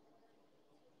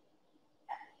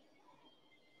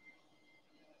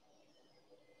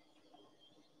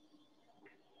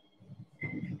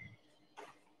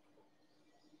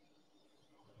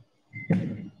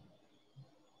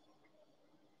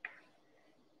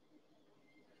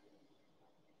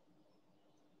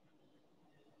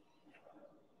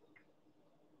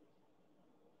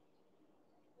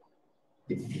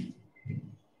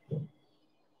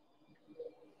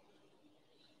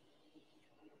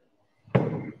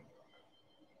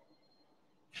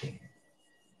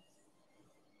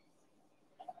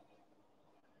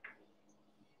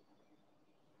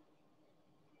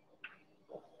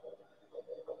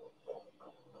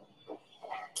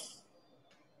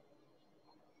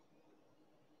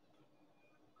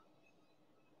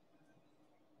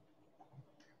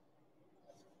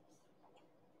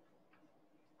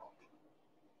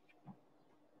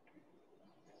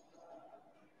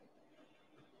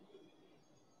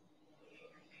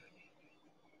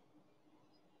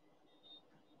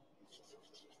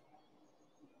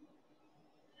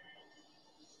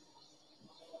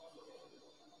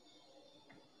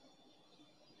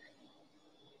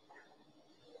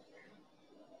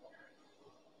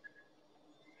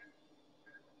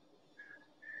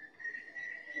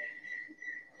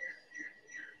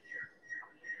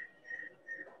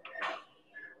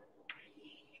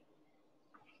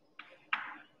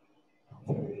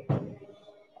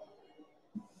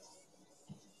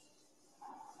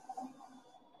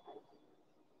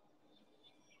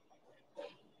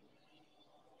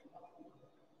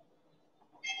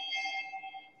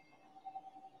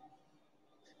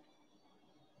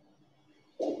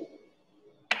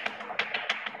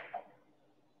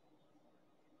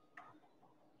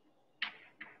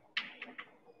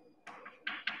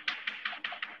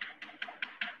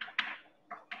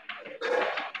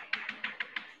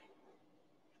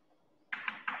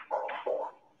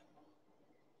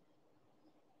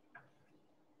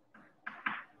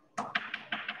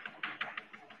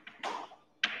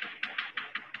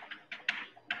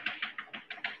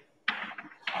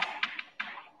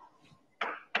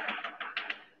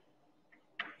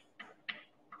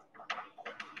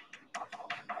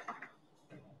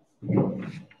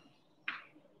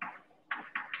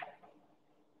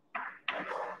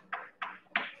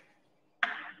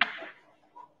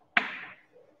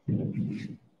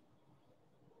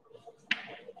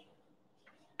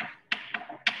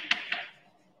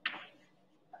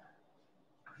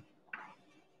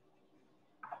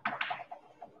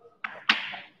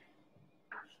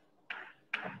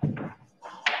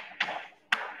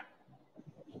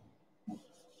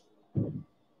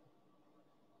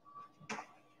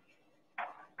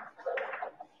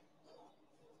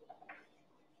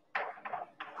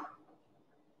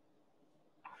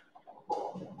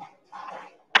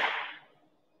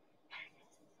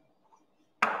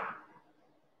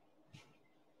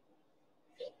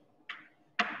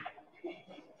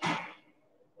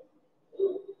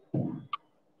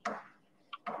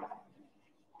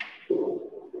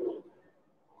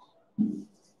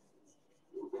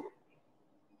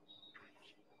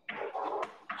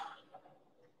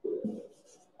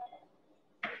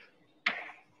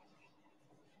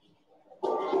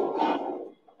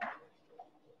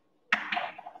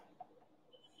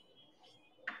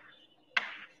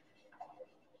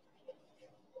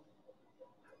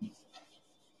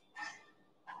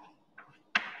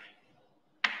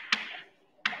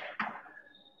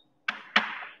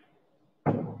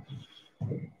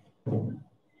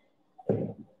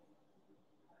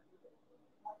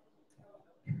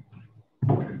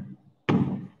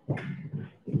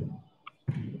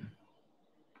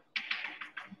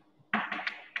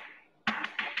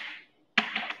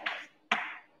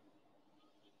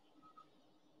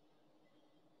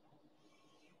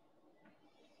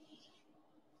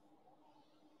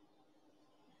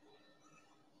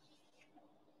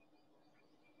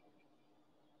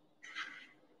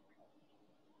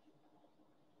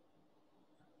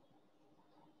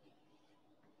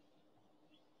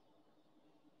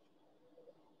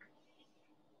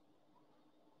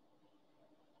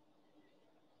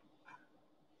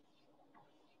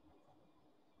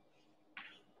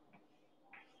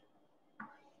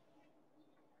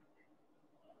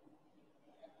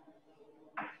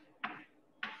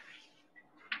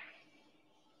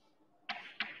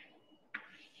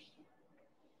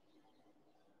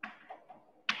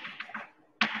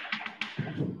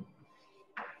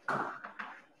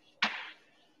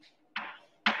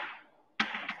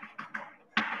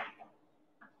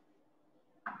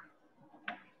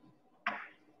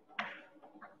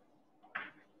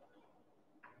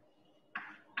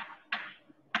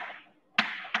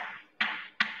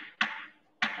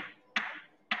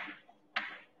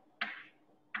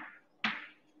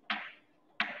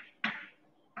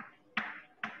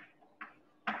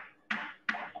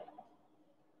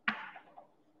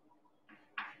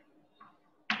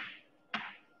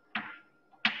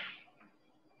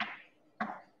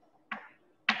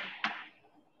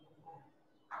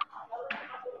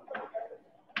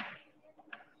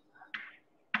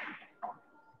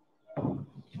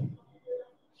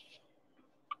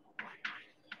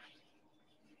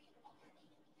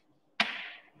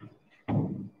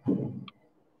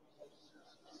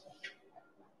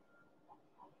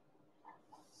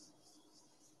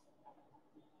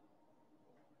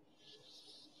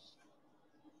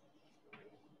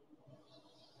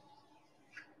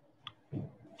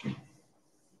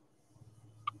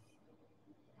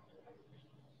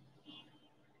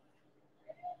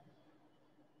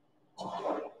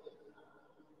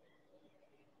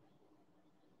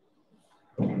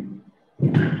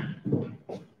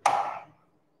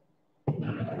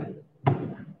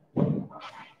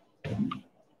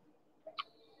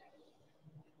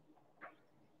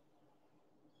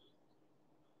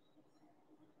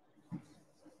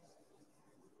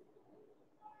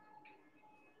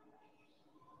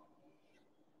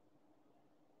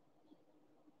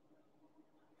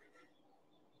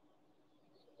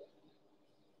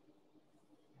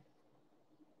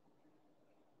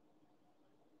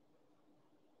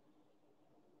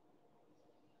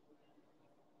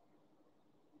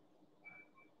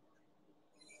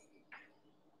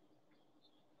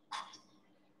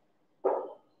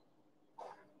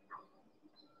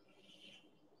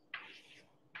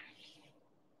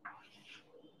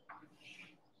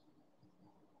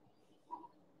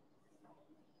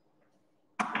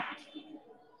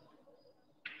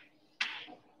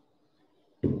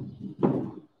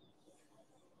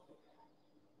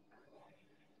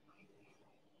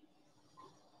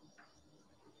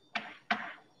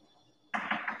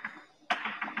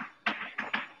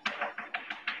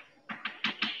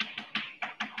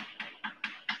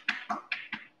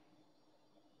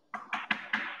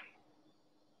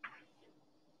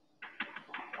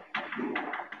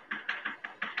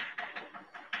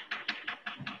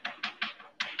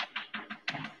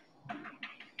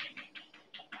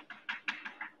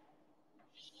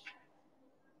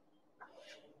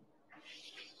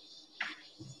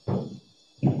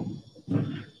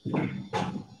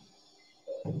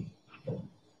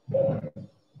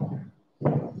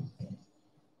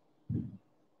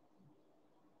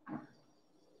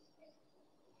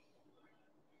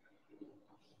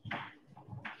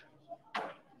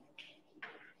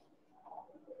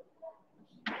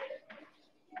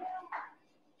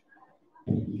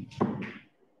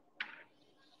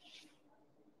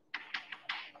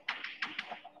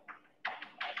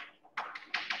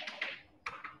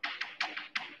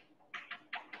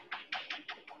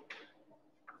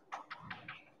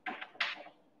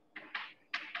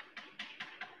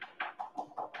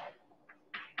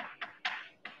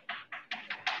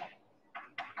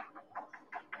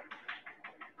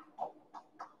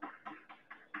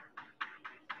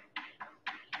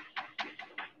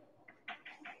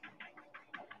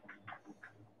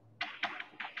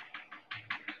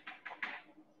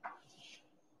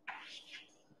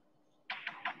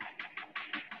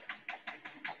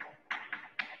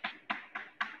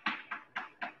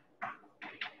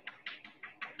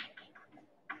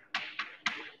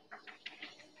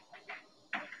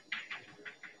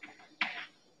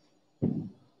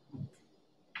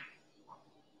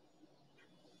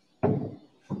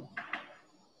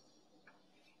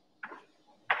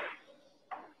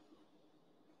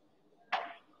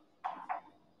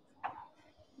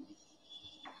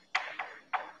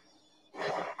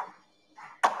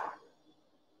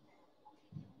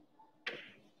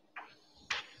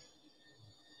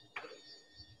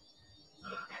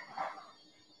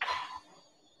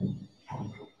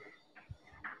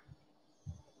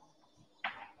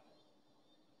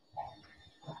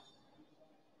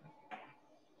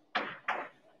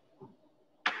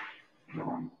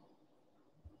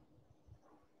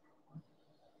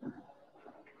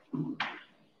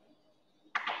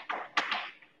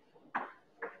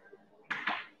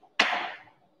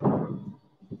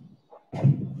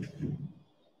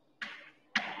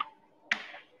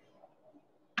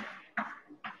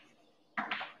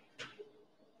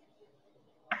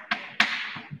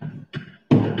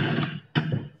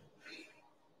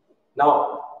 Now,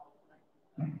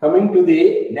 coming to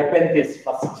the nepenthes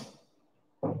first.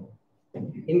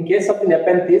 In case of the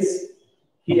nepenthes,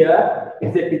 here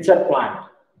is a pitcher plant.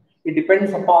 It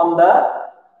depends upon the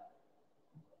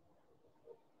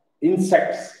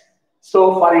insects.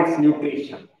 So, for its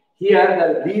nutrition, here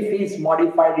the leaf is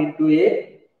modified into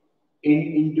a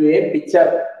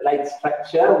pitcher-like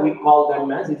structure. We call them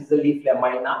as, it is a leaf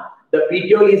lamina. The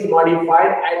petiole is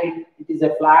modified and it is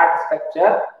a flat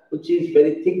structure which is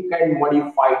very thick and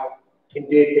modified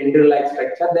into a tendril-like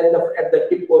structure. Then at the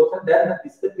tip portion, then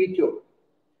this is the petiole.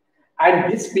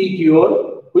 And this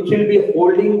petiole, which will be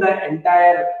holding the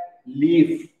entire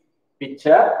leaf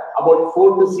pitcher, about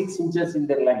 4 to 6 inches in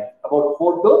their length. About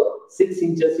 4 to 6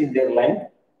 inches in their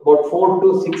length. About 4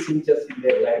 to 6 inches in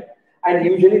their length. And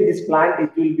usually this plant,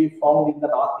 it will be found in the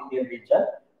North Indian region,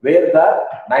 where the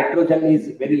nitrogen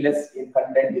is very less in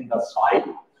content in the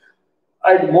soil.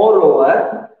 And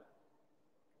moreover,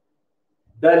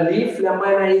 the leaf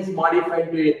lamina is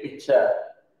modified to a pitcher,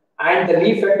 and the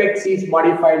leaf apex is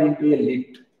modified into a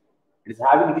lid. It is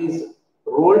having this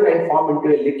rolled and formed into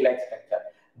a lid-like structure.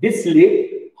 This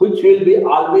lid, which will be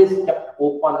always kept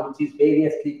open, which is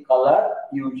variously colored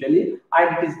usually,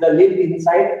 and it is the lid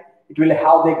inside. It will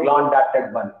have the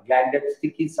gland-dacted one, glanded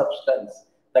sticky substance.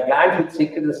 The glands will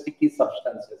secrete the sticky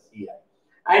substances here.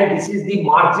 And this is the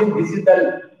margin, this is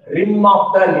the rim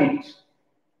of the lid,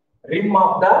 rim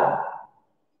of the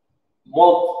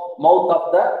mouth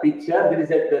of the pitcher. There is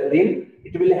the rim.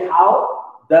 It will have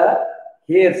the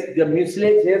hairs, the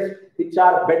mucilage hairs, which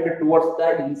are bent towards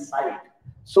the inside.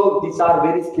 So these are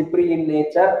very slippery in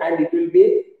nature, and it will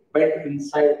be bent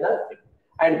inside the rim.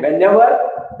 And whenever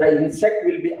the insect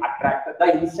will be attracted,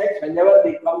 the insects, whenever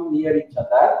they come near each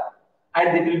other,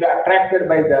 and they will be attracted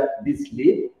by this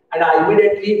leaf, and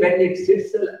immediately when it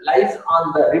lies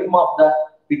on the rim of the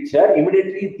pitcher,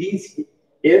 immediately these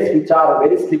hairs, which are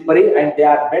very slippery and they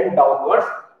are bent downwards,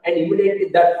 and immediately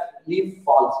that leaf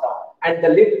falls down and the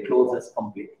lid closes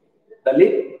completely. The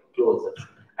lid closes.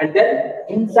 And then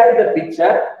inside the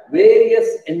pitcher,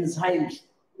 various enzymes,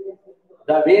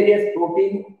 the various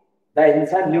protein, the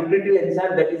enzyme, nutritive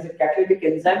enzyme, that is a catalytic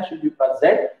enzyme, should be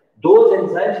present. Those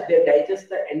enzymes, they digest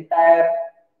the entire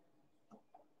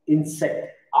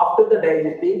insect. After the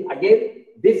digesting, again,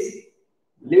 this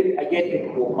lid again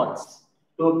it opens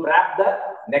to trap the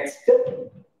next, the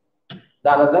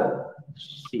another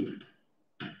seed.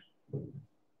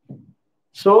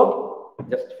 So,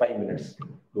 just 5 minutes,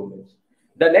 2 minutes.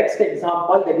 The next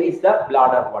example, that is the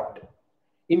bladderwort.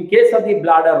 In case of the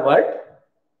bladderwort,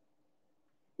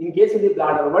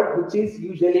 which is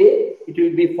usually, it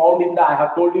will be found in the, I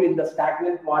have told you, in the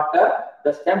stagnant water,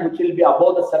 the stem which will be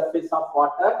above the surface of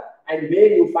water, and where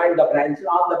you find the branches.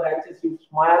 On the branches you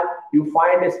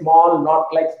find a small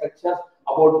knot-like structure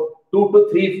about 2 to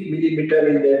 3 millimeter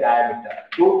in their diameter.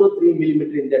 2 to 3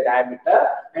 millimeter in their diameter,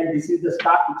 and this is the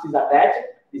stalk which is attached.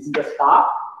 This is the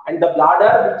stalk, and the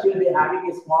bladder which will be having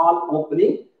a small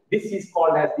opening. This is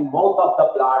called as the mouth of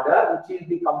the bladder, which will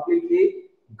be completely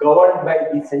governed by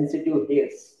the sensitive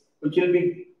hairs, which will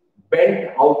be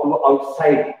bent out to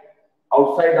outside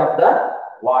of the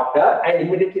water, and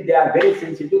immediately they are very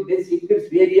sensitive. They secrete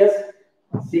various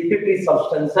secretory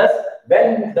substances.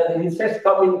 When the insects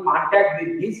come in contact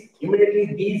with these,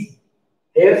 immediately these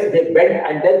hairs they bend,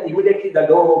 and then immediately the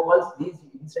door opens. These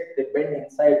insects they bend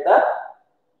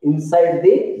inside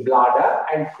the bladder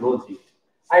and close it.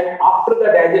 And after the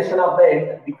digestion of the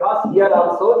end, because here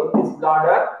also in this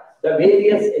bladder, the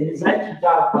various enzymes which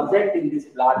are present in this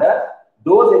bladder,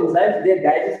 those enzymes they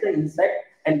digest the insect,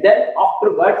 and then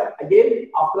afterwards,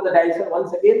 again after the digestion,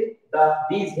 once again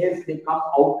these hairs they come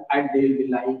out and they will be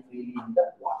lying freely in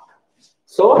the water.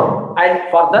 So, and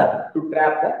further to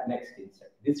trap the next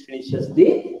insect. This finishes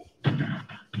the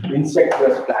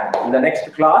insectivorous plant. In the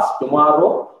next class,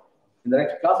 tomorrow, in the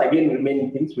next class, again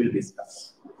remaining things we'll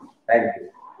discuss. Thank you.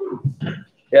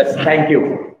 Yes, thank you.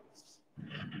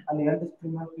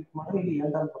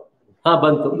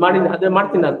 ಬಂತು ಮಾಡಿ ಅದೇ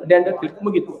ಮಾಡ್ತೀನಿ ನಾನು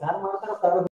ಮುಗೀತು.